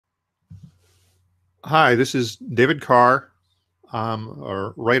Hi, this is David Carr. I'm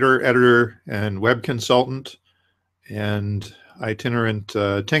a writer, editor, and web consultant, and itinerant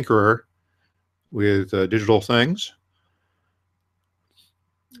tinkerer with digital things.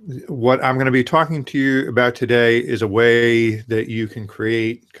 What I'm going to be talking to you about today is a way that you can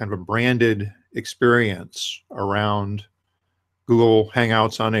create kind of a branded experience around Google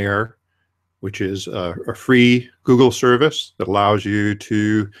Hangouts On Air, which is a free Google service that allows you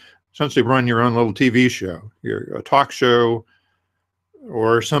to essentially run your own little TV show, a talk show,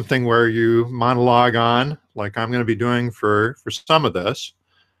 or something where you monologue on, like I'm going to be doing for some of this.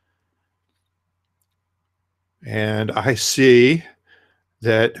 And I see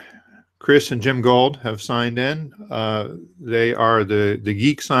that Chris and Jim Gold have signed in. They are the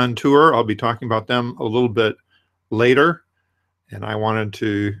Geeks on Tour. I'll be talking about them a little bit later. And I wanted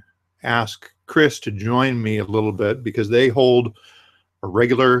to ask Chris to join me a little bit because they hold a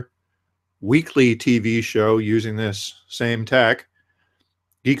regular weekly TV show using this same tech.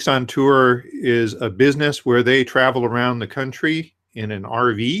 Geeks on Tour is a business where they travel around the country in an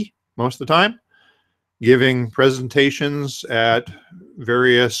RV most of the time, giving presentations at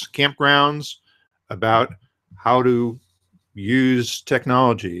various campgrounds about how to use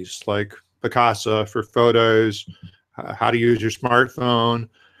technologies like Picasa for photos, how to use your smartphone,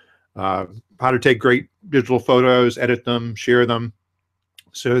 how to take great digital photos, edit them, share them.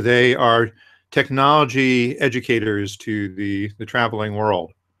 So they are technology educators to the traveling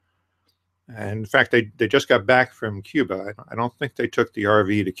world. And in fact, they just got back from Cuba. I don't think they took the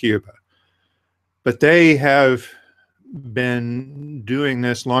RV to Cuba. But they have been doing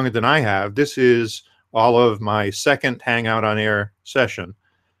this longer than I have. This is all of my second Hangout on Air session.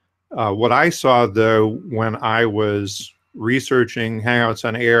 What I saw, though, when I was researching Hangouts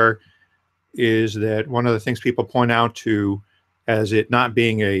on Air is that one of the things people point out to as it not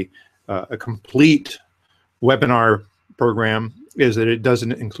being a complete webinar program is that it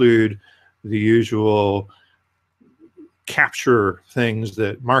doesn't include the usual capture things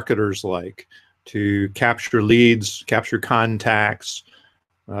that marketers like to capture leads, capture contacts.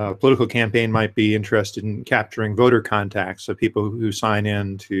 A political campaign might be interested in capturing voter contacts of people who sign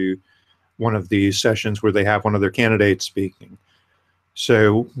in to one of these sessions where they have one of their candidates speaking.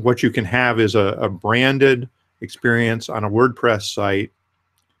 So what you can have is a branded experience on a WordPress site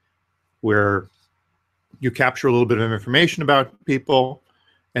where you capture a little bit of information about people,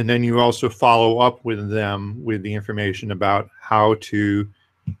 and then you also follow up with them with the information about how to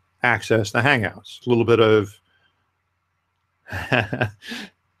access the Hangouts. A little bit of,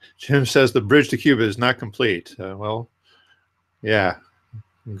 Jim says the bridge to Cuba is not complete. Well, yeah,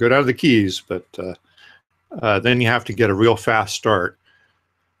 good out of the keys, but then you have to get a real fast start.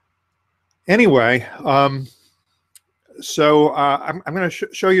 Anyway, so I'm going to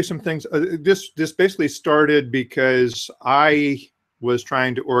show you some things. This basically started because I was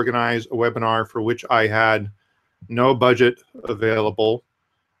trying to organize a webinar for which I had no budget available.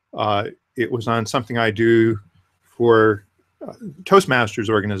 It was on something I do for Toastmasters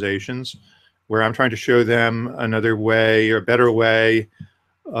organizations, where I'm trying to show them another way or a better way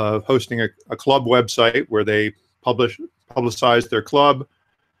of hosting a club website where they publicize their club,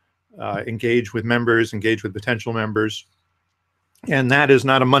 engage with members, engage with potential members. And that is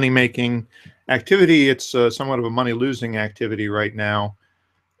not a money-making activity. It's somewhat of a money-losing activity right now.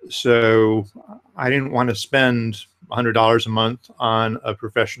 So I didn't want to spend $100 a month on a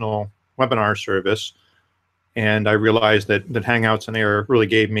professional webinar service. And I realized that Hangouts on Air really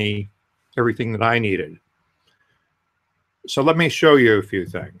gave me everything that I needed. So let me show you a few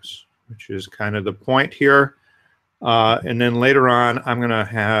things, which is kind of the point here. And then later on, I'm going to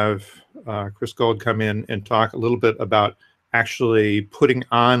have Chris Gold come in and talk a little bit about actually putting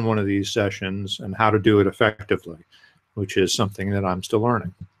on one of these sessions and how to do it effectively, which is something that I'm still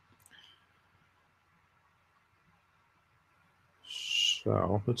learning.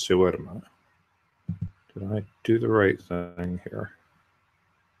 So let's see, wait a minute. Did I do the right thing here?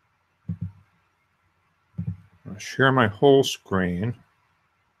 I'll share my whole screen.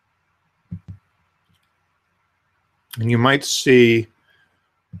 And you might see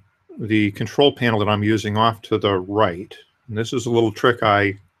the control panel that I'm using off to the right. And this is a little trick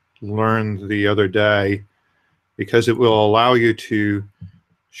I learned the other day, because it will allow you to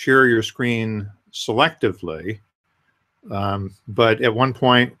share your screen selectively. But at one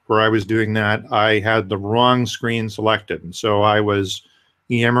point where I was doing that, I had the wrong screen selected. And so I was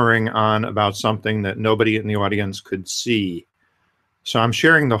yammering on about something that nobody in the audience could see. So I'm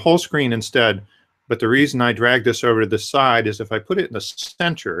sharing the whole screen instead. But the reason I drag this over to the side is if I put it in the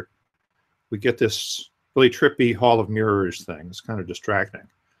center, we get this really trippy hall of mirrors thing. It's kind of distracting.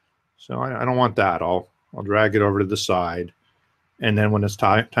 So I don't want that. I'll drag it over to the side. And then when it's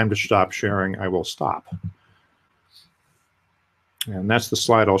time to stop sharing, I will stop. And that's the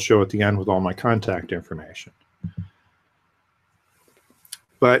slide I'll show at the end with all my contact information.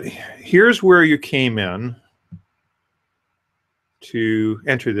 But here's where you came in to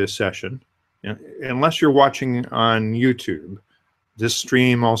enter this session. Unless you're watching on YouTube, this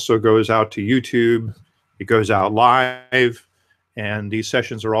stream also goes out to YouTube. It goes out live, and these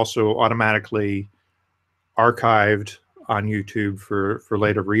sessions are also automatically archived on YouTube for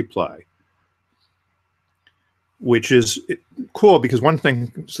later replay, which is cool because one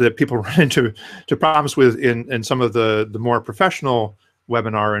thing that people run into problems with in some of the more professional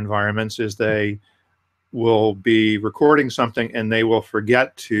webinar environments is they will be recording something and they will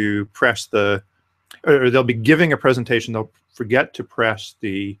forget to press or they'll be giving a presentation, they'll forget to press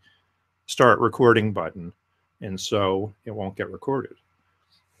the start recording button, and so it won't get recorded.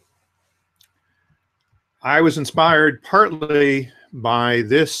 I was inspired partly by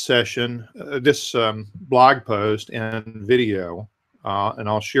this session, this blog post and video, and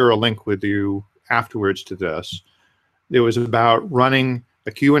I'll share a link with you afterwards to this. It was about running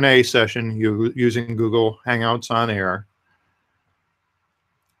a Q&A session using Google Hangouts On Air.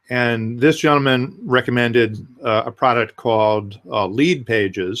 And this gentleman recommended a product called Lead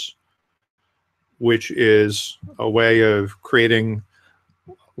Pages, which is a way of creating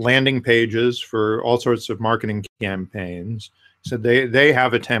landing pages for all sorts of marketing campaigns. So they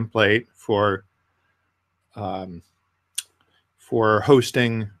have a template for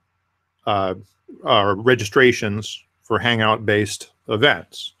hosting registrations for Hangout-based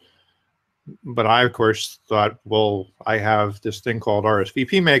events. But I, of course, thought, well, I have this thing called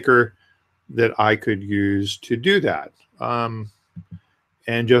RSVPMaker that I could use to do that.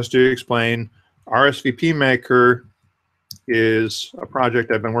 And just to explain, RSVPMaker is a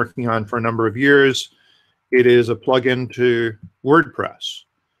project I've been working on for a number of years. It is a plugin to WordPress.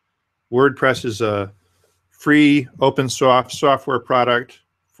 WordPress is a free open source software product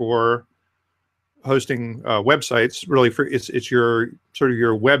for hosting websites. Really, it's your sort of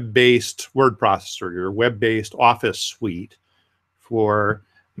your web-based word processor, your web-based Office suite for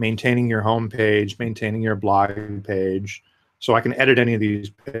maintaining your home page, maintaining your blog page. So I can edit any of these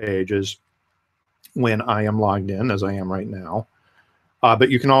pages when I am logged in, as I am right now.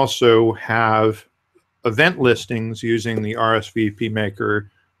 But you can also have event listings using the RSVPMaker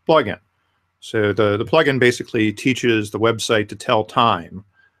plugin. So the plugin basically teaches the website to tell time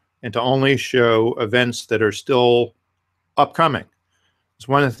and to only show events that are still upcoming. It's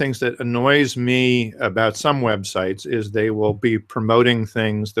one of the things that annoys me about some websites is they will be promoting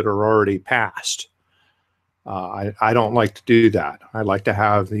things that are already past. I don't like to do that. I like to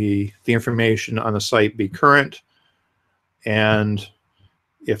have the information on the site be current, and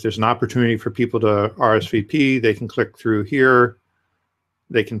if there's an opportunity for people to RSVP, they can click through here.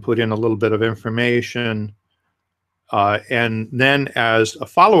 They can put in a little bit of information, and then as a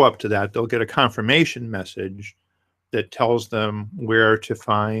follow-up to that, they'll get a confirmation message that tells them where to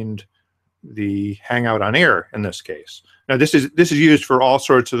find the Hangout on Air in this case. Now this is used for all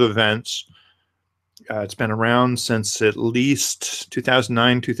sorts of events. It's been around since at least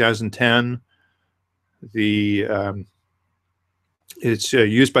 2009, 2010. It's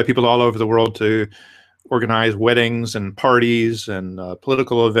used by people all over the world to organize weddings and parties and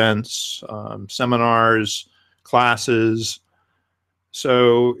political events, seminars, classes.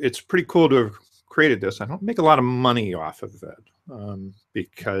 So it's pretty cool to have created this. I don't make a lot of money off of it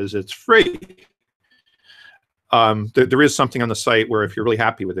because it's free. There is something on the site where if you're really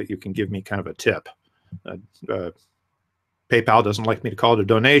happy with it, you can give me kind of a tip. PayPal doesn't like me to call it a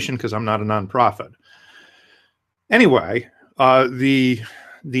donation because I'm not a nonprofit. Anyway, the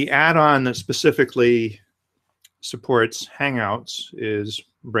add-on that specifically supports Hangouts is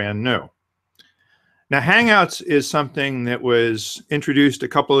brand new. Now, Hangouts is something that was introduced a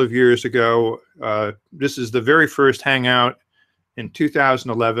couple of years ago. This is the very first Hangout in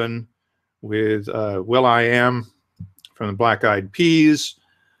 2011 with will.i.am from the Black Eyed Peas.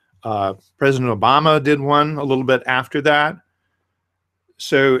 President Obama did one a little bit after that.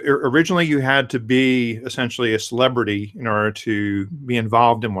 So originally you had to be essentially a celebrity in order to be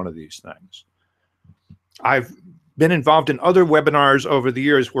involved in one of these things. I've been involved in other webinars over the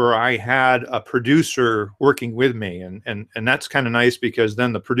years where I had a producer working with me, and that's kind of nice because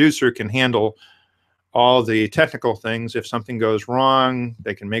then the producer can handle all the technical things. If something goes wrong,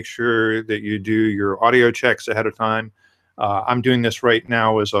 they can make sure that you do your audio checks ahead of time. I'm doing this right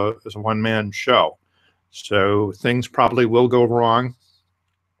now as a one-man show, so things probably will go wrong.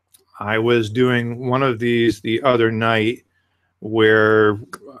 I was doing one of these the other night where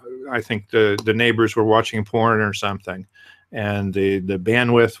I think the neighbors were watching porn or something, and the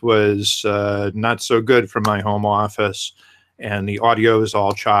bandwidth was not so good from my home office, and the audio is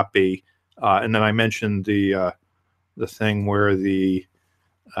all choppy. And then I mentioned the thing where the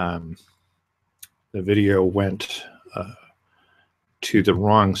video went to the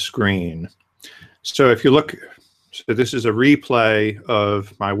wrong screen. So if you look, so this is a replay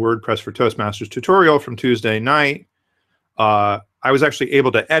of my WordPress for Toastmasters tutorial from Tuesday night. I was actually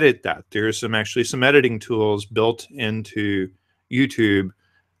able to edit that. There's actually some editing tools built into YouTube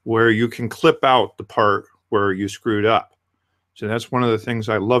where you can clip out the part where you screwed up. So that's one of the things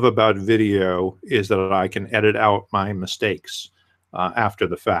I love about video, is that I can edit out my mistakes after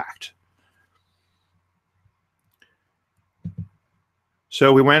the fact.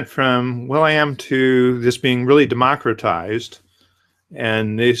 So we went from Will.i.am to this being really democratized,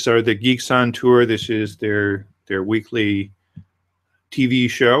 and these are the Geeks on Tour. This is their weekly TV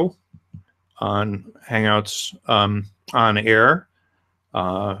show on Hangouts on Air.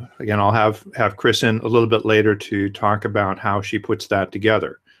 Again, I'll have Chris in a little bit later to talk about how she puts that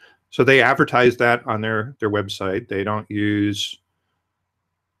together. So they advertise that on their website. They don't use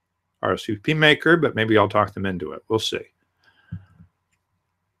RSVPMaker, but maybe I'll talk them into it. We'll see.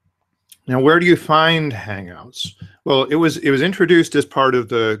 Now, where do you find Hangouts? Well, it was introduced as part of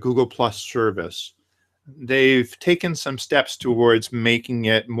the Google Plus service. They've taken some steps towards making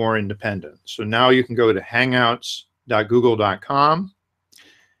it more independent. So now you can go to hangouts.google.com.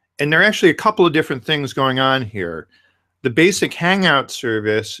 And there are actually a couple of different things going on here. The basic Hangout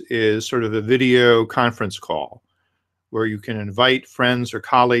service is sort of a video conference call where you can invite friends or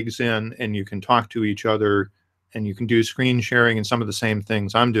colleagues in and you can talk to each other, and you can do screen sharing and some of the same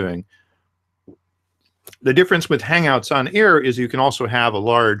things I'm doing. The difference with Hangouts on Air is you can also have a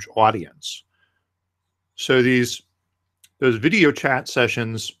large audience. So those video chat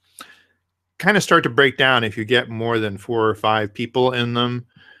sessions kind of start to break down if you get more than 4 or 5 people in them.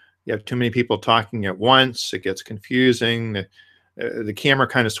 You have too many people talking at once, it gets confusing. The camera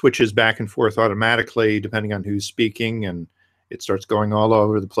kind of switches back and forth automatically depending on who's speaking, and it starts going all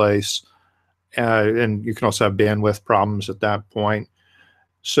over the place. And you can also have bandwidth problems at that point.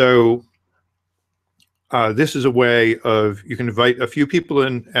 So this is a way of, you can invite a few people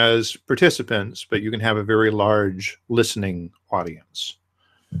in as participants, but you can have a very large listening audience.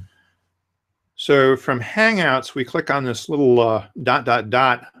 So from Hangouts, we click on this little ...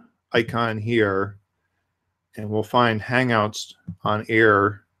 icon here, and we'll find Hangouts on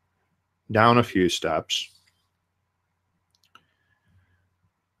Air down a few steps.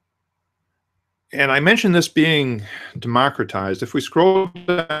 And I mentioned this being democratized. If we scroll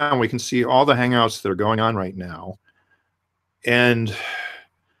down, we can see all the Hangouts that are going on right now. And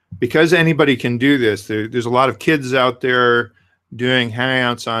because anybody can do this, there's a lot of kids out there doing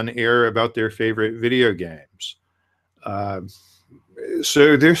Hangouts on Air about their favorite video games.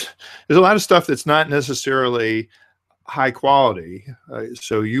 So there's a lot of stuff that's not necessarily high quality.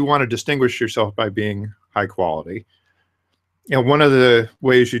 So you want to distinguish yourself by being high quality. And one of the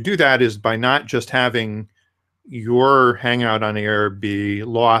ways you do that is by not just having your Hangout on Air be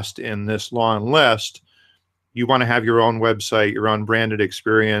lost in this long list. You want to have your own website, your own branded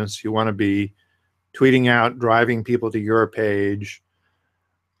experience. You want to be tweeting out, driving people to your page.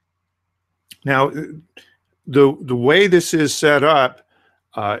 Now, the way this is set up,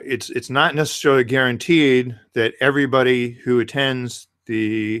 it's not necessarily guaranteed that everybody who attends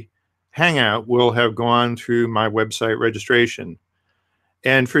the Hangout will have gone through my website registration.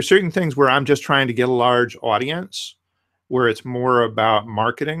 And for certain things where I'm just trying to get a large audience, where it's more about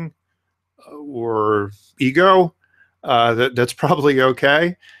marketing or ego, that's probably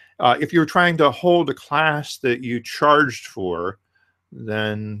okay. If you're trying to hold a class that you charged for,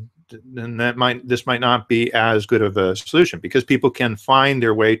 then this might not be as good of a solution, because people can find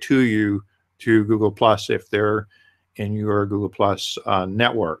their way to you to Google Plus if they're in your Google Plus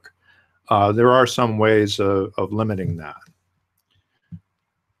network. There are some ways of limiting that.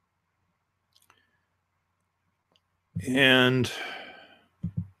 And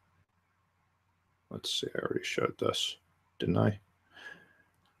let's see, I already showed this, didn't I?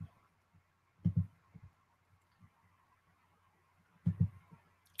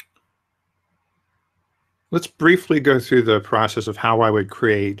 Let's briefly go through the process of how I would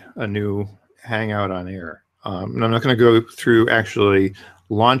create a new Hangout on Air. And I'm not going to go through actually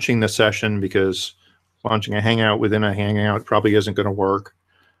launching the session, because launching a Hangout within a Hangout probably isn't going to work.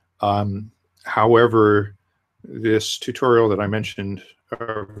 However, this tutorial that I mentioned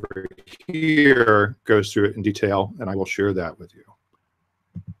over here goes through it in detail, and I will share that with you.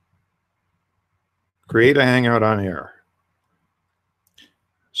 Create a Hangout on Air.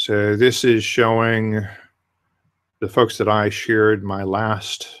 So this is showing the folks that I shared my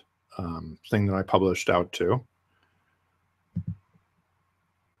last thing that I published out to.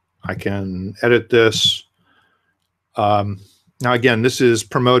 I can edit this. Now again, this is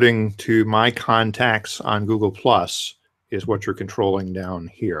promoting to my contacts on Google Plus is what you're controlling down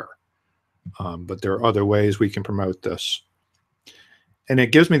here. But there are other ways we can promote this. And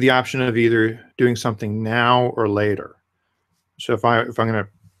it gives me the option of either doing something now or later. So if I'm going to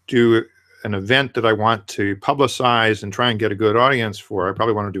do an event that I want to publicize and try and get a good audience for, I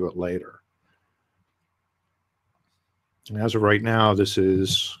probably want to do it later. And as of right now, this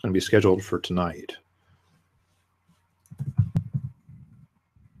is going to be scheduled for tonight.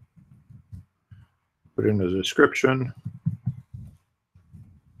 Put in the description.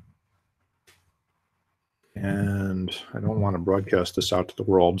 And I don't want to broadcast this out to the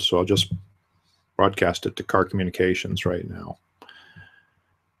world, so I'll just broadcast it to Car Communications right now.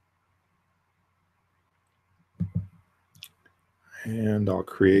 And I'll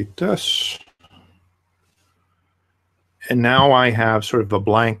create this. And now I have sort of a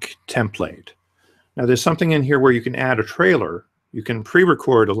blank template. Now there's something in here where you can add a trailer. You can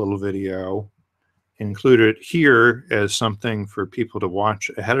pre-record a little video, include it here as something for people to watch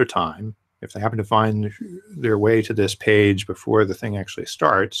ahead of time. If they happen to find their way to this page before the thing actually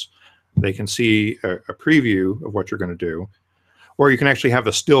starts, they can see a preview of what you're going to do. Or you can actually have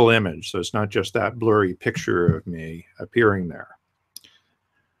a still image, so it's not just that blurry picture of me appearing there.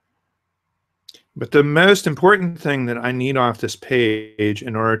 But the most important thing that I need off this page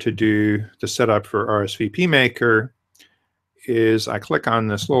in order to do the setup for RSVPMaker is I click on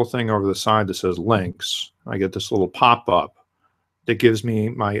this little thing over the side that says links. I get this little pop-up that gives me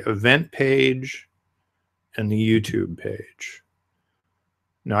my event page and the YouTube page.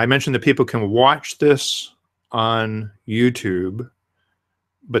 Now, I mentioned that people can watch this on YouTube,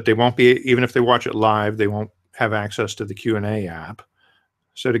 but they won't be, even if they watch it live, they won't have access to the Q&A app.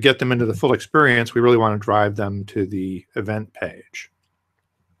 So to get them into the full experience, we really want to drive them to the event page.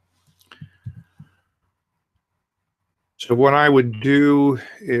 So what I would do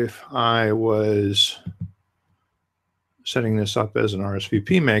if I was setting this up as an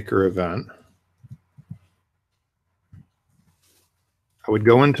RSVPMaker event, I would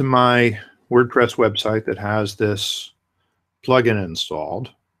go into my WordPress website that has this plugin installed.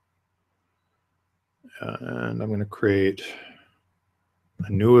 And I'm going to create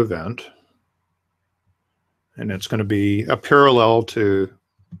a new event. And it's going to be a parallel to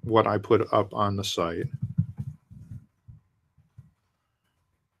what I put up on the site.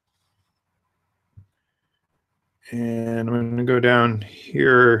 And I'm going to go down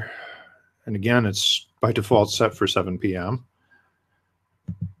here. And again, it's by default set for 7 p.m.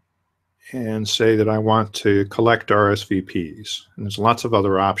 and say that I want to collect RSVPs. And there's lots of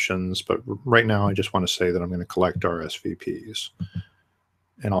other options, but right now I just want to say that I'm going to collect RSVPs.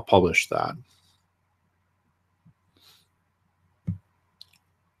 And I'll publish that.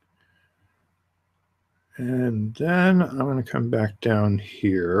 And then I'm going to come back down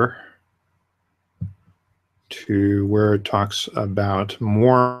here to where it talks about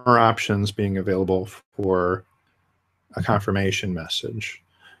more options being available for a confirmation message.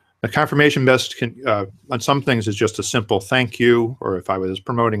 The confirmation message can, on some things, is just a simple thank you, or if I was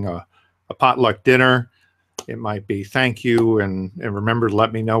promoting a potluck dinner, it might be thank you and remember to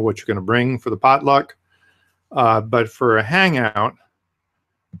let me know what you're going to bring for the potluck. But for a Hangout,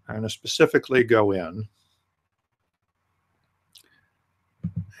 I'm going to specifically go in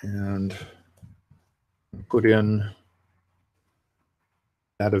and put in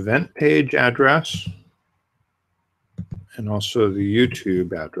that event page address and also the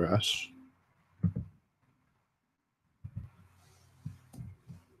YouTube address.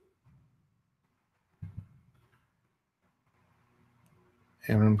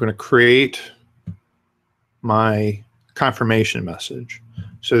 And I'm going to create my confirmation message.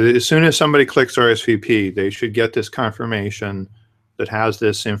 So that as soon as somebody clicks RSVP, they should get this confirmation that has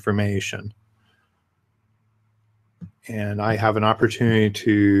this information. And I have an opportunity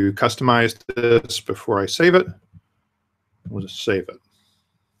to customize this before I save it. We'll just save it.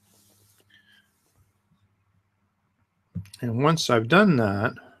 And once I've done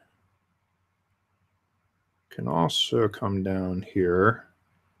that, I can also come down here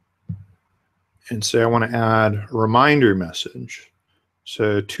and say I want to add a reminder message.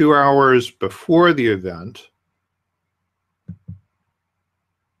 So 2 hours before the event,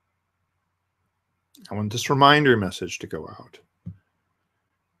 I want this reminder message to go out.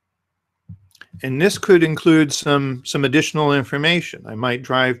 And this could include some additional information. I might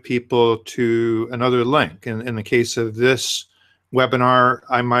drive people to another link. In the case of this webinar,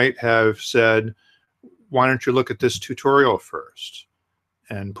 I might have said, why don't you look at this tutorial first,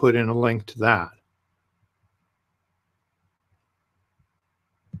 and put in a link to that.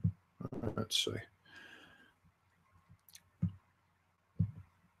 Let's see.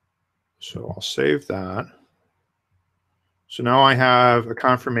 So I'll save that. So now I have a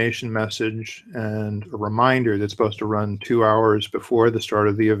confirmation message and a reminder that's supposed to run 2 hours before the start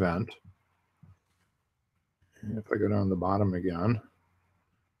of the event. And if I go down the bottom again,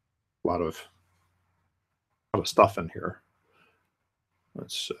 a lot of stuff in here.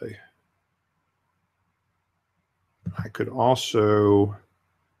 Let's see. I could also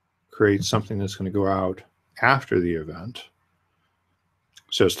create something that's going to go out after the event.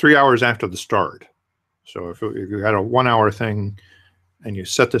 So it's 3 hours after the start. So if you had a 1 hour thing and you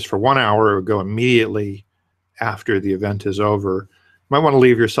set this for 1 hour, it would go immediately after the event is over. You might want to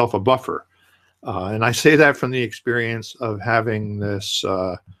leave yourself a buffer. And I say that from the experience of having this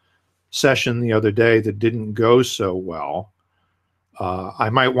session the other day that didn't go so well. I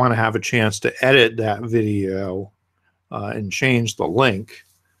might want to have a chance to edit that video and change the link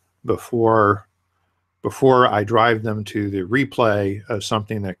before I drive them to the replay of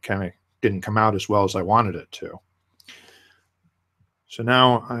something that kind of didn't come out as well as I wanted it to. So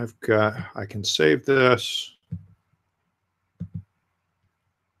now I can save this.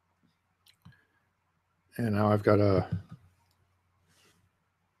 And now I've got a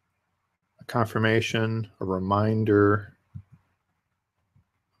confirmation, a reminder.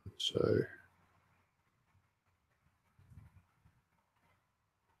 So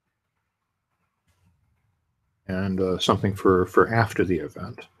and something for after the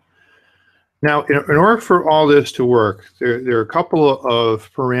event. Now, in order for all this to work, there are a couple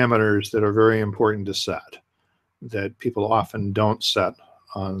of parameters that are very important to set that people often don't set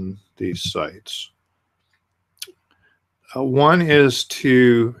on these sites. One is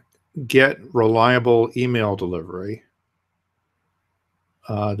to get reliable email delivery.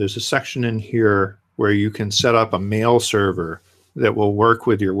 There's a section in here where you can set up a mail server that will work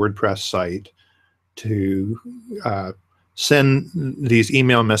with your WordPress site to send these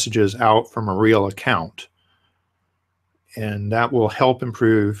email messages out from a real account. And that will help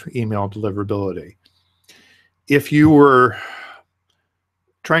improve email deliverability. If you were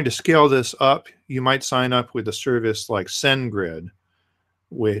trying to scale this up, you might sign up with a service like SendGrid,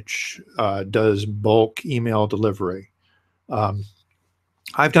 which does bulk email delivery.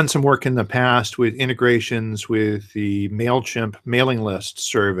 I've done some work in the past with integrations with the MailChimp mailing list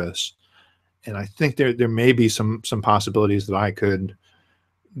service, and I think there may be some possibilities that I could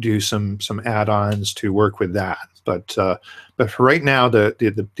do some add-ons to work with that. But for right now,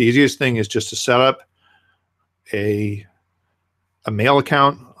 the easiest thing is just to set up a mail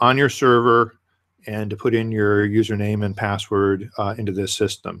account on your server and to put in your username and password into this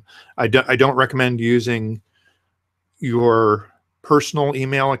system. I don't recommend using your personal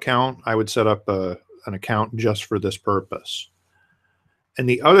email account. I would set up an account just for this purpose. And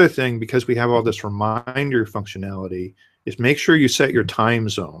the other thing, because we have all this reminder functionality, is make sure you set your time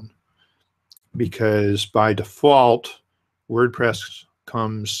zone, because by default, WordPress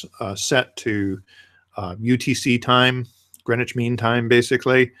comes set to UTC time, Greenwich Mean Time,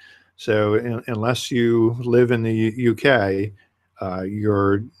 basically. So unless you live in the UK,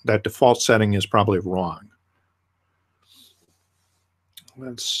 that default setting is probably wrong.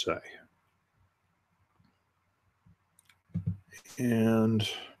 Let's see. And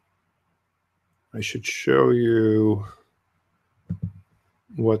I should show you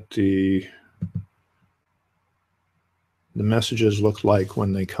what the messages look like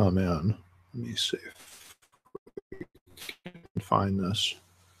when they come in. Let me see if we can find this.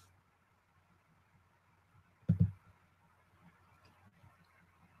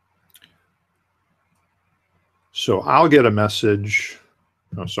 So I'll get a message.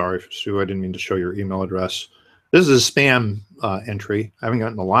 Oh, sorry, Sue, I didn't mean to show your email address. This is a spam entry. I haven't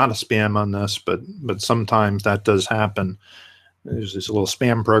gotten a lot of spam on this, but sometimes that does happen. There's these little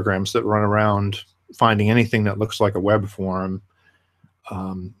spam programs that run around finding anything that looks like a web form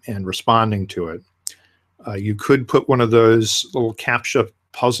and responding to it. You could put one of those little CAPTCHA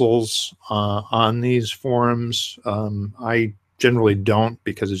puzzles on these forms. I generally don't,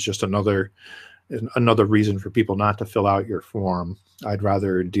 because it's just another reason for people not to fill out your form. I'd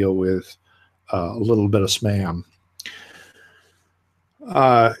rather deal with a little bit of spam.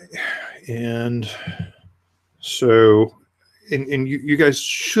 And so, and you guys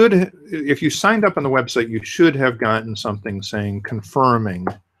should, if you signed up on the website, you should have gotten something saying confirming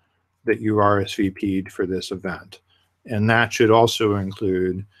that you RSVP'd for this event. And that should also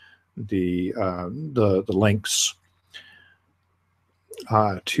include the links.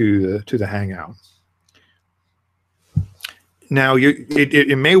 to the Hangout. Now,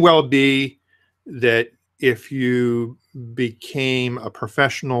 it may well be that if you became a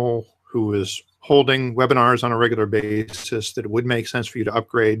professional who is holding webinars on a regular basis, that it would make sense for you to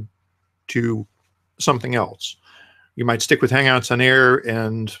upgrade to something else. You might stick with Hangouts on Air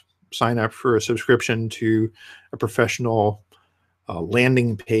and sign up for a subscription to a professional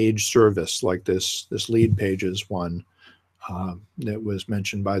landing page service like this Lead Pages one that was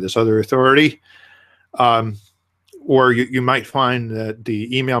mentioned by this other authority. Or you might find that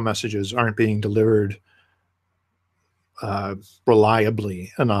the email messages aren't being delivered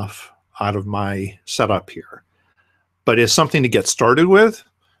reliably enough out of my setup here. But it's something to get started with.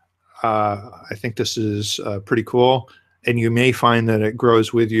 I think this is pretty cool. And you may find that it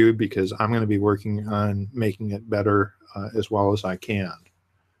grows with you, because I'm going to be working on making it better as well as I can.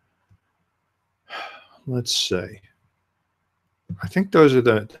 Let's see. I think those are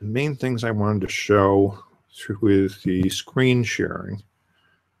the main things I wanted to show with the screen sharing.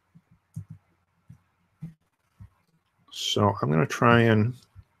 So I'm going to try and,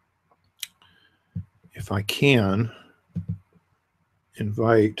 if I can,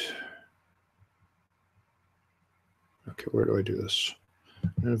 invite. Okay, where do I do this?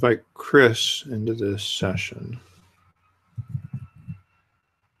 I'm going to invite Chris into this session.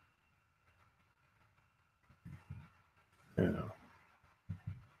 Yeah.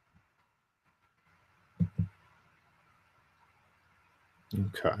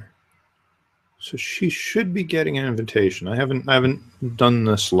 Okay. So she should be getting an invitation. I haven't done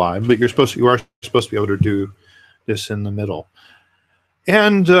this live, but you are supposed to be able to do this in the middle.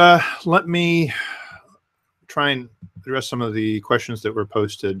 And let me try and address some of the questions that were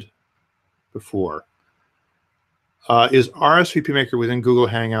posted before. Is RSVPMaker within Google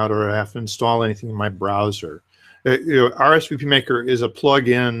Hangout, or I have to install anything in my browser? RSVPMaker is a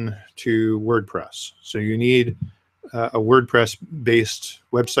plug-in to WordPress. So you need a WordPress-based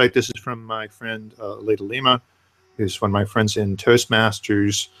website. This is from my friend Leda Lima, who's one of my friends in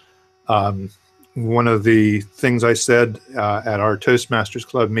Toastmasters. One of the things I said at our Toastmasters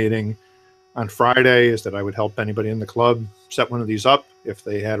Club meeting on Friday is that I would help anybody in the club set one of these up if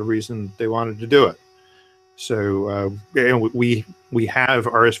they had a reason they wanted to do it. So we have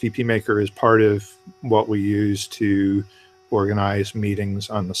RSVPMaker as part of what we use to organize meetings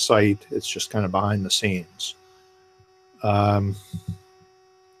on the site. It's just kind of behind the scenes. Let's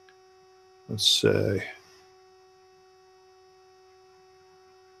see.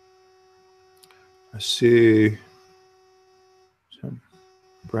 I see.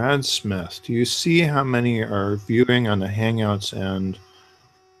 Brad Smith, do you see how many are viewing on the Hangouts? And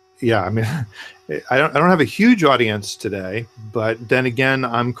yeah, I mean, I don't have a huge audience today, but then again,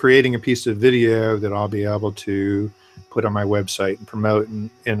 I'm creating a piece of video that I'll be able to put on my website and promote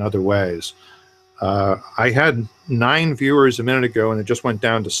in other ways. I had 9 viewers a minute ago, and it just went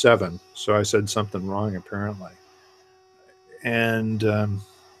down to 7. So I said something wrong, apparently. And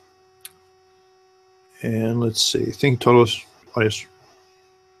let's see, I think total audience.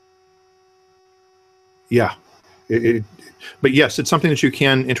 Yeah, but yes, it's something that you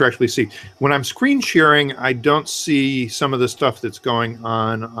can interactively see. When I'm screen sharing, I don't see some of the stuff that's going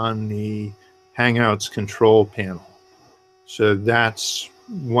on the Hangouts control panel. So that's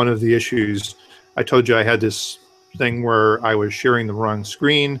one of the issues. I told you I had this thing where I was sharing the wrong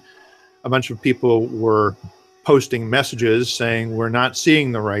screen. A bunch of people were posting messages saying we're not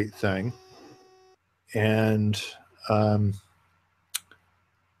seeing the right thing. And I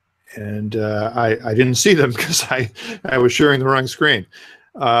didn't see them because I was sharing the wrong screen.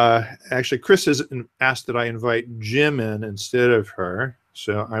 Actually, Chris has asked that I invite Jim in instead of her,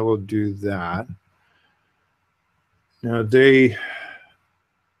 so I will do that. Now they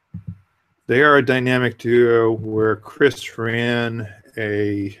are a dynamic duo where Chris ran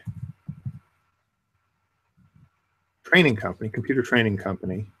a training company, computer training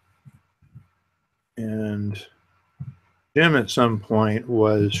company, and Jim at some point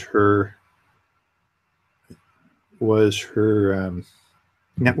was her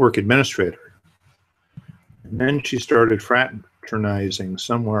network administrator. And then she started fraternizing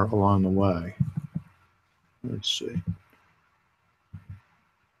somewhere along the way. Let's see.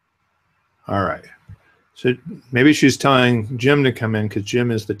 All right. So maybe she's telling Jim to come in because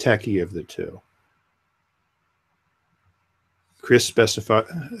Jim is the techie of the two. Chris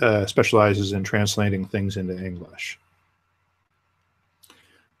specializes in translating things into English.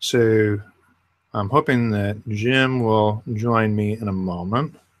 So I'm hoping that Jim will join me in a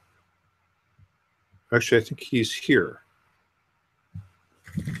moment. Actually, I think he's here.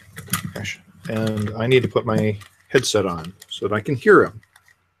 And I need to put my headset on so that I can hear him.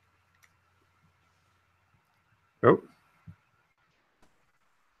 Oh.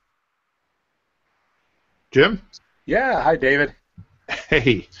 Jim? Yeah, hi, David.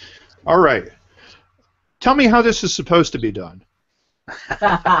 Hey. All right. Tell me how this is supposed to be done.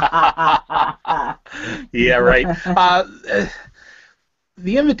 Yeah, right.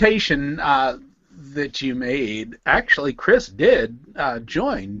 The invitation that you made, actually, Chris did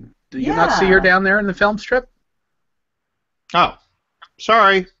join. Do you not see her down there in the film strip? Oh,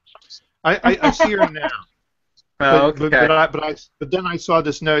 sorry. I see her now. Oh, okay. But then I saw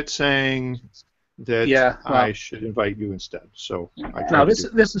this note saying that Yeah, well, I should invite you instead. So I no, tried to do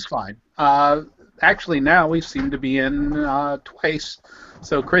this is fine. Actually, now we seem to be in twice.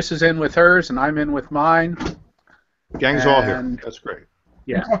 So Chris is in with hers, and I'm in with mine. Gang's all here. That's great.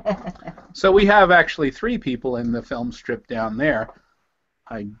 Yeah. So we have actually 3 people in the film strip down there.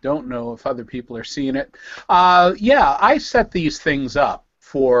 I don't know if other people are seeing it. Yeah, I set these things up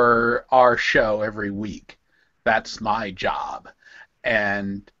for our show every week. That's my job.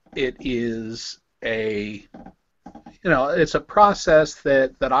 And it is it's a process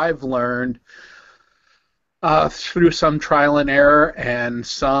that I've learned through some trial and error and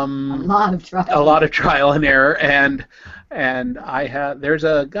a lot of trial and error, and there's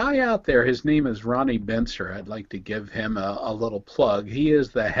a guy out there, his name is Ronnie Benser. I'd like to give him a little plug. He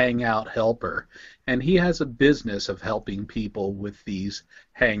is the Hangout helper, and he has a business of helping people with these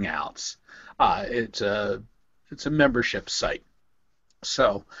Hangouts. It's a membership site.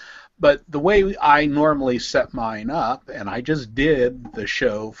 So, but the way I normally set mine up, and I just did the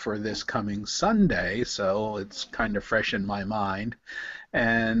show for this coming Sunday, so it's kind of fresh in my mind,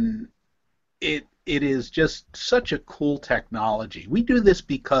 and it is just such a cool technology. We do this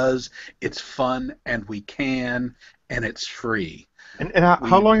because it's fun, and we can, and it's free. And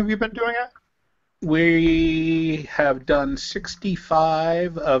how long have you been doing it? We have done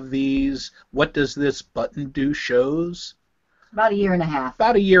 65 of these What Does This Button Do shows. About a year and a half.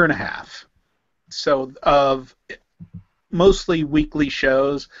 About a year and a half. So of mostly weekly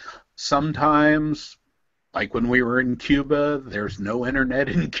shows. Sometimes, like when we were in Cuba, there's no internet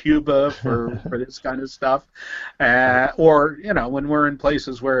in Cuba for this kind of stuff. Or, when we're in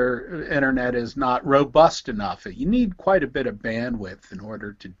places where internet is not robust enough. You need quite a bit of bandwidth in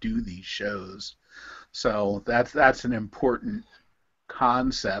order to do these shows. So that's an important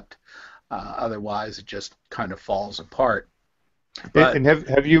concept. Otherwise, it just kind of falls apart. But, and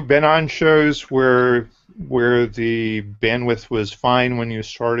have you been on shows where the bandwidth was fine when you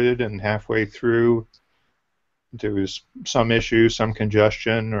started and halfway through there was some issue, some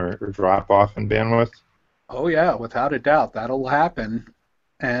congestion or drop off in bandwidth? Oh yeah, without a doubt, that'll happen.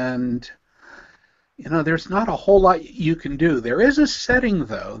 And there's not a whole lot you can do. There is a setting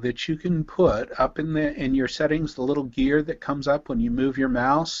though that you can put up in your settings, the little gear that comes up when you move your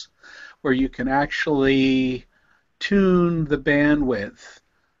mouse, where you can actually tune the bandwidth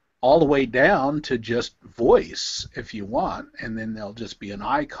all the way down to just voice if you want, and then there'll just be an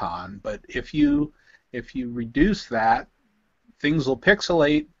icon. But if you reduce that, things will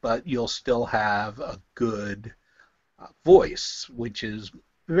pixelate, but you'll still have a good voice, which is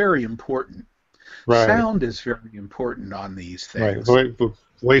very important. Right. Sound is very important on these things. Right.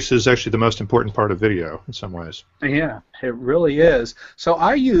 Voice is actually the most important part of video in some ways. Yeah, it really is. So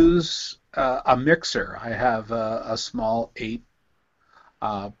I use a mixer. I have a small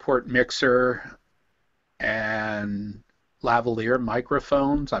 8-port mixer and lavalier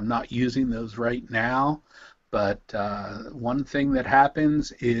microphones. I'm not using those right now, but one thing that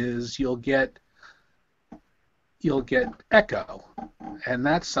happens is you'll get echo, and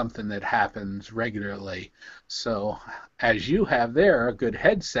that's something that happens regularly. So as you have there, a good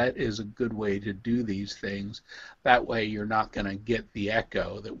headset is a good way to do these things. That way you're not going to get the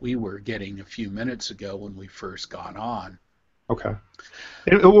echo that we were getting a few minutes ago when we first got on. Okay.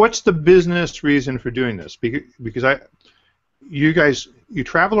 And what's the business reason for doing this? Because you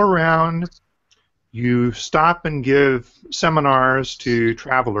travel around, you stop and give seminars to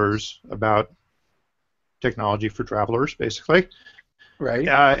travelers about technology for travelers, basically. Right.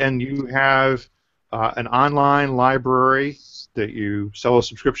 And you have an online library that you sell a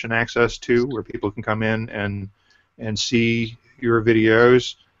subscription access to, where people can come in and see your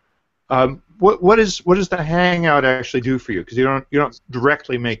videos. What does the Hangout actually do for you? Because you don't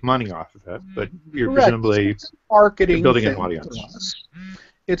directly make money off of it, but you're presumably marketing, building an audience.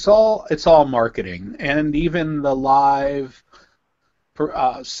 It's all marketing, and even the live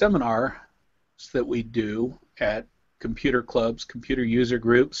seminar that we do at computer clubs, computer user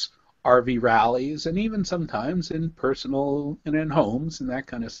groups, RV rallies, and even sometimes in personal and in homes and that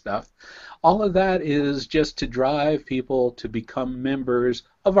kind of stuff. All of that is just to drive people to become members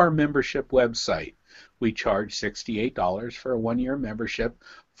of our membership website. We charge $68 for a one-year membership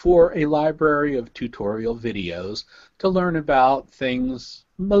for a library of tutorial videos to learn about things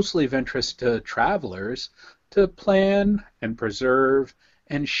mostly of interest to travelers, to plan and preserve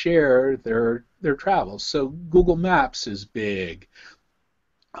and share their travels. So Google Maps is big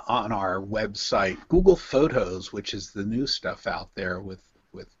on our website. Google Photos, which is the new stuff out there with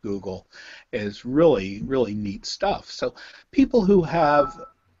Google, is really, really neat stuff. So people who have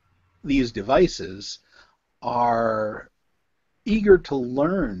these devices are eager to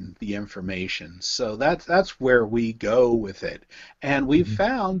learn the information. So that's where we go with it. And we've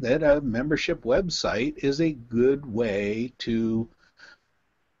found that a membership website is a good way to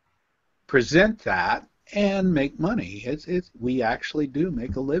present that and make money. We actually do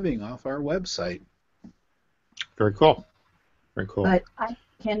make a living off our website. Very cool. Very cool. But I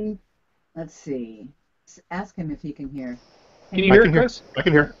can, let's see, ask him if he can hear. Can you hear it, Chris? I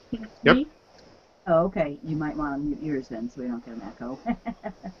can hear. Yep. Oh, okay. You might want to mute yours then so we don't get an echo.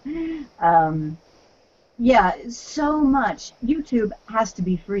 Yeah, so much. YouTube has to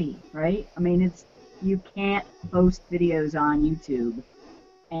be free, right? I mean, you can't post videos on YouTube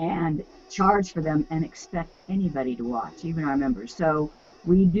and charge for them and expect anybody to watch, even our members. So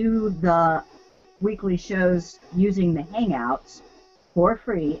we do the weekly shows using the Hangouts for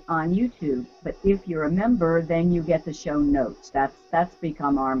free on YouTube. But if you're a member, then you get the show notes. That's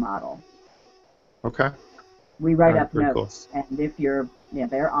become our model. Okay. We write up cool. notes, and if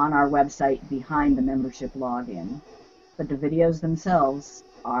they're on our website behind the membership login. But the videos themselves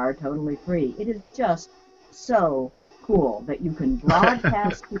are totally free. It is just so cool that you can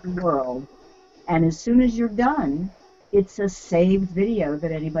broadcast to the world, and as soon as you're done, it's a saved video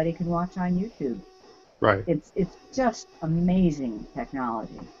that anybody can watch on YouTube. Right. It's just amazing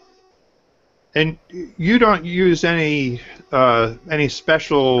technology. And you don't use any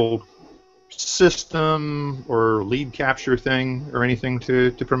special system or lead capture thing or anything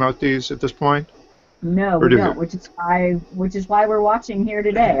to promote these at this point? No, we don't, which is why we're watching here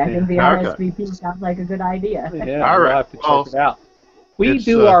today. I think the RSVP sounds like a good idea. Yeah, all right. We'll have to check it out. We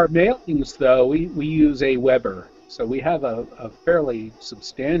do our mailings, though. We use a Weber, so we have a fairly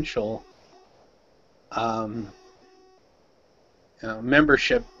substantial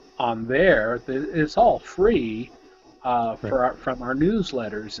membership on there. It's all free from our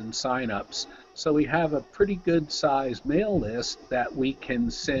newsletters and sign-ups. So we have a pretty good-sized mail list that we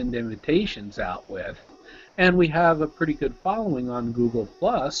can send invitations out with. And we have a pretty good following on Google+.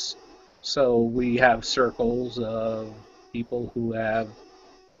 So we have circles of people who have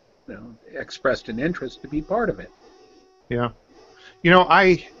expressed an interest to be part of it. Yeah.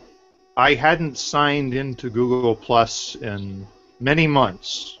 I hadn't signed into Google Plus in many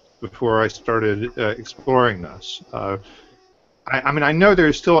months before I started exploring this. I mean, I know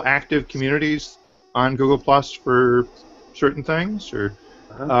there's still active communities on Google Plus for certain things, or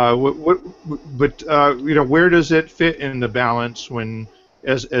where does it fit in the balance when,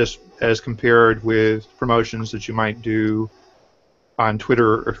 as compared with promotions that you might do on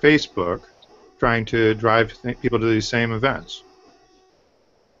Twitter or Facebook, trying to drive people to these same events?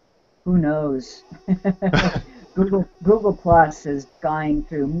 Who knows? Google Plus is going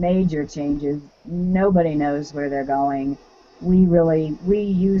through major changes. Nobody knows where they're going. We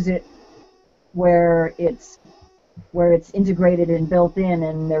use it where it's integrated and built in,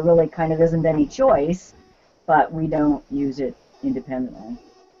 and there really kind of isn't any choice. But we don't use it independently.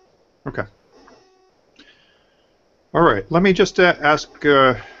 Okay. All right. Let me just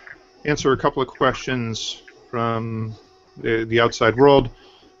answer a couple of questions from the outside world.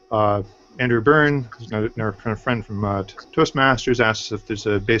 Andrew Byrne, our friend from Toastmasters, asks if there's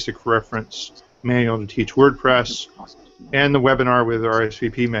a basic reference manual to teach WordPress and the webinar with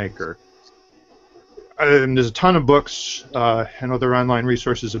RSVPMaker. And there's a ton of books and other online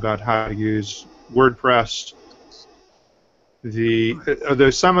resources about how to use WordPress. Though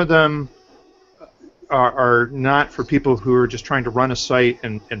some of them are not for people who are just trying to run a site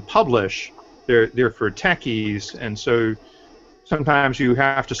and publish. They're for techies, and so sometimes you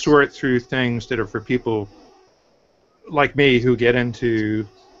have to sort through things that are for people like me who get into,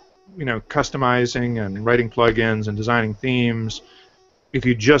 customizing and writing plugins and designing themes. If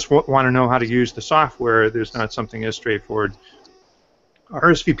you just want to know how to use the software, there's not something as straightforward.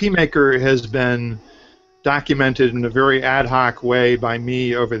 RSVPMaker has been documented in a very ad hoc way by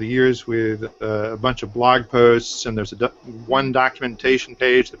me over the years with a bunch of blog posts, and there's one documentation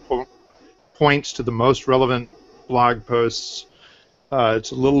page that points to the most relevant blog posts.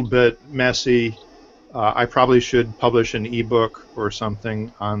 It's a little bit messy. I probably should publish an ebook or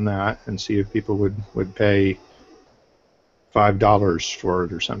something on that and see if people would pay $5 for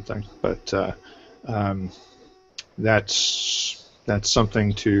it or something. But that's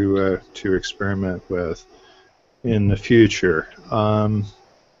something to experiment with in the future.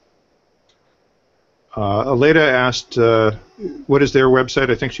 Aleda asked, what is their website?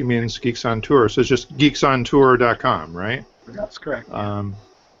 I think she means Geeks on Tour. So it's just geeksontour.com, right? That's correct.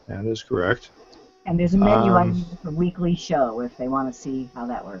 That is correct. And there's a menu item for weekly show if they want to see how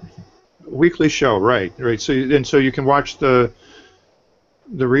that works. Weekly show, right? So you can watch the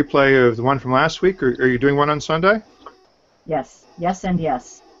replay of the one from last week. Or are you doing one on Sunday? Yes, and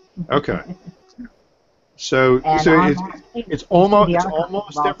yes. Okay. So it's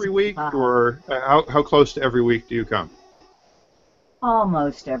almost every week, or how close to every week do you come?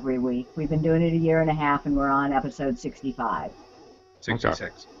 Almost every week. We've been doing it a year and a half, and we're on episode 65.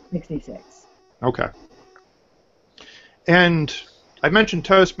 66. 66. Okay. And I mentioned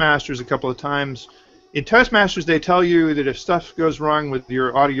Toastmasters a couple of times. In Toastmasters, they tell you that if stuff goes wrong with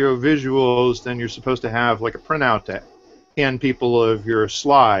your audio visuals, then you're supposed to have like a printout to hand people of your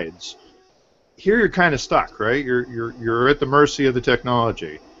slides. Here you're kind of stuck, right? You're at the mercy of the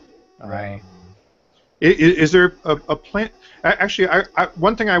technology. Right. Is there a plan? Actually,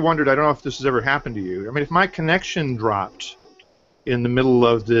 one thing I wondered, I don't know if this has ever happened to you. I mean, if my connection dropped in the middle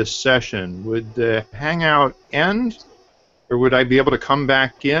of this session, would the Hangout end? Or would I be able to come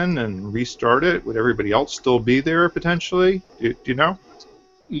back in and restart it? Would everybody else still be there potentially? Do you know?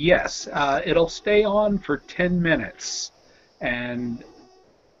 Yes. It'll stay on for 10 minutes. And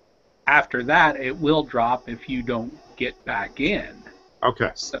after that, it will drop if you don't get back in.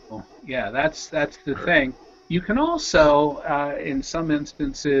 Okay. So, yeah, that's the thing. You can also, in some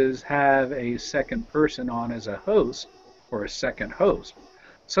instances, have a second person on as a host or a second host.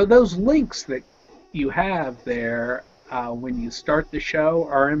 So those links that you have there when you start the show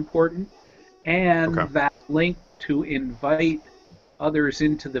are important, and that link to invite others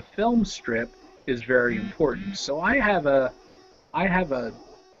into the film strip is very important. So I have a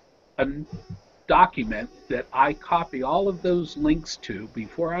document that I copy all of those links to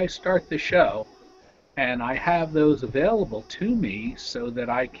before I start the show, and I have those available to me so that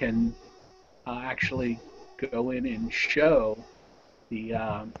I can actually go in and show the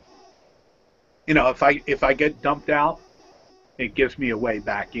if I get dumped out, it gives me a way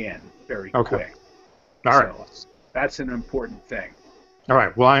back in very quick. All right. So that's an important thing. All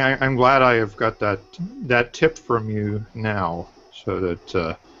right. Well, I'm glad I have got that tip from you now, so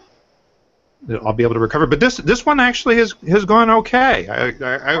that I'll be able to recover. But this one actually has gone okay.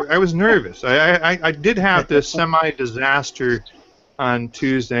 I was nervous. I did have this semi-disaster on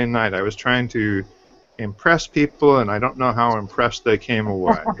Tuesday night. I was trying to impress people, and I don't know how impressed they came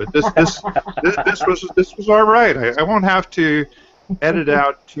away. But this was all right. I won't have to edit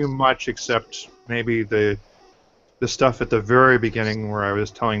out too much, except maybe the stuff at the very beginning where I was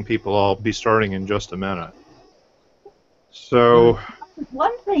telling people I'll be starting in just a minute. So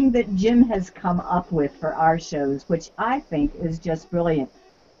one thing that Jim has come up with for our shows, which I think is just brilliant.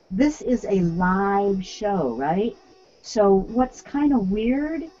 This is a live show, right? So what's kind of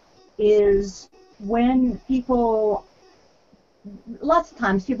weird is when people, lots of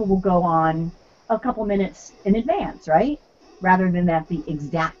times people will go on a couple minutes in advance, right? Rather than at the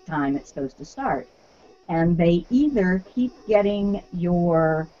exact time it's supposed to start. And they either keep getting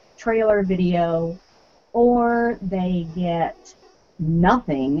your trailer video or they get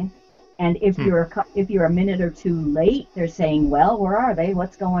nothing. And if you're a minute or two late, they're saying, well, where are they?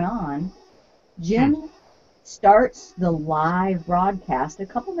 What's going on? Jim starts the live broadcast a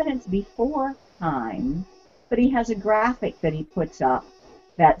couple minutes before time, but he has a graphic that he puts up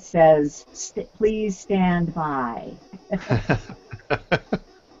that says, please stand by.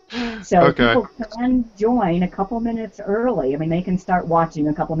 So people can join a couple minutes early. I mean, they can start watching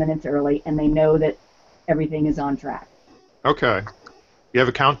a couple minutes early, and they know that everything is on track. Okay. You have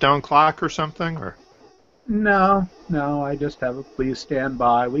a countdown clock or something, or? No, I just have a please stand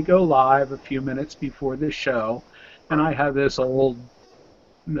by. We go live a few minutes before the show, and I have this old,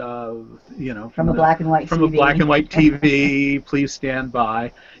 from a black and white TV, please stand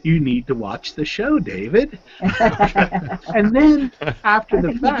by. You need to watch the show, David. And then after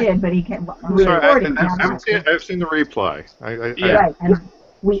the fact, he did, but he can't. I've seen the replay. Right, and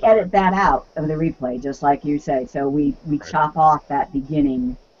we edit that out of the replay, just like you say. So we chop off that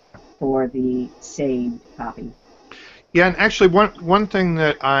beginning for the saved copy. Yeah, and actually, one thing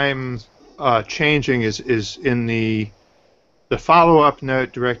that I'm changing is in the follow-up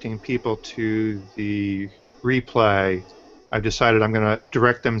note directing people to the replay. I've decided I'm going to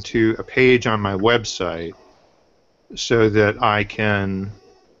direct them to a page on my website so that I can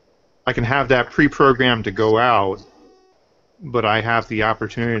have that pre-programmed to go out, but I have the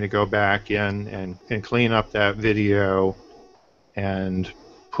opportunity to go back in and clean up that video and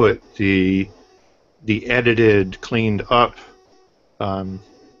put the edited, cleaned up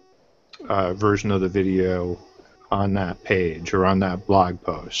version of the video on that page or on that blog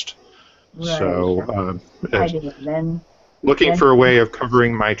post. Right. So Then looking for a way of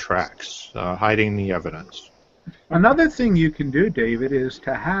covering my tracks, hiding the evidence. Another thing you can do, David, is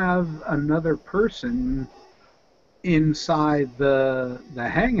to have another person inside the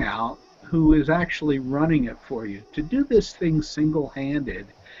Hangout who is actually running it for you. To do this thing single-handed,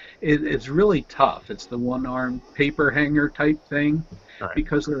 it's really tough. It's the one-armed paper hanger type thing, Right.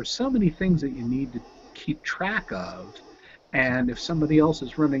 because there are so many things that you need to keep track of. And if somebody else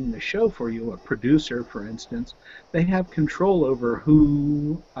is running the show for you, a producer, for instance, they have control over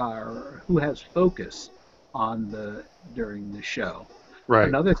who has focus during the show. Right.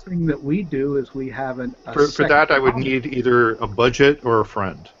 Another thing that we do is we have for that I would need either a budget or a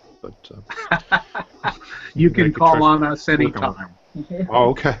friend. But you can call on us anytime. Oh,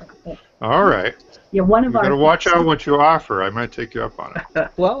 okay. All right. Yeah, one of you our. Got to watch out what you offer. I might take you up on it.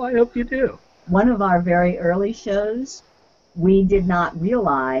 Well, I hope you do. One of our very early shows, we did not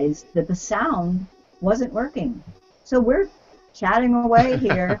realize that the sound wasn't working. So we're chatting away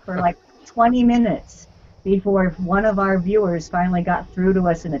here for like 20 minutes before one of our viewers finally got through to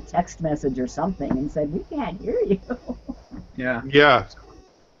us in a text message or something and said, "We can't hear you." Yeah. Yeah.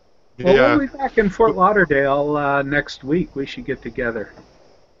 Well, we'll be back in Fort Lauderdale next week. We should get together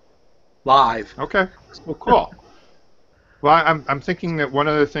live. Okay. Well, cool. Well, I'm thinking that one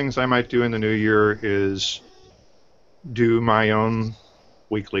of the things I might do in the new year is do my own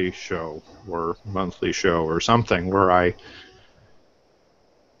weekly show or monthly show or something where I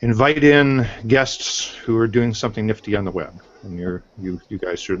invite in guests who are doing something nifty on the web, and you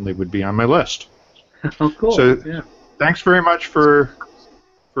guys certainly would be on my list. Oh, cool. So, yeah. Thanks very much for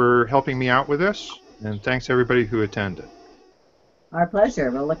helping me out with this, and thanks everybody who attended. Our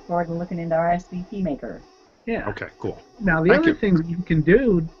pleasure. We'll look forward to looking into RSVPMaker. Yeah. Okay, cool. Now, the other thing that you can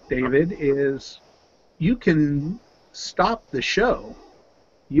do, David, is you can stop the show.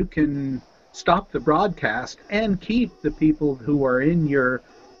 You can stop the broadcast and keep the people who are in your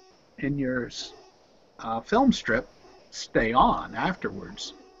film strip stay on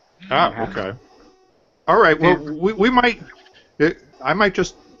afterwards. Okay. All right. Well, we might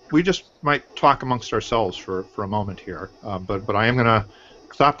talk amongst ourselves for a moment here, but I am going to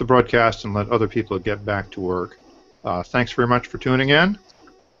stop the broadcast and let other people get back to work. Thanks very much for tuning in,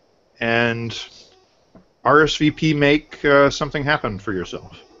 and RSVP make something happen for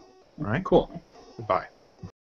yourself. All right. Cool. Goodbye.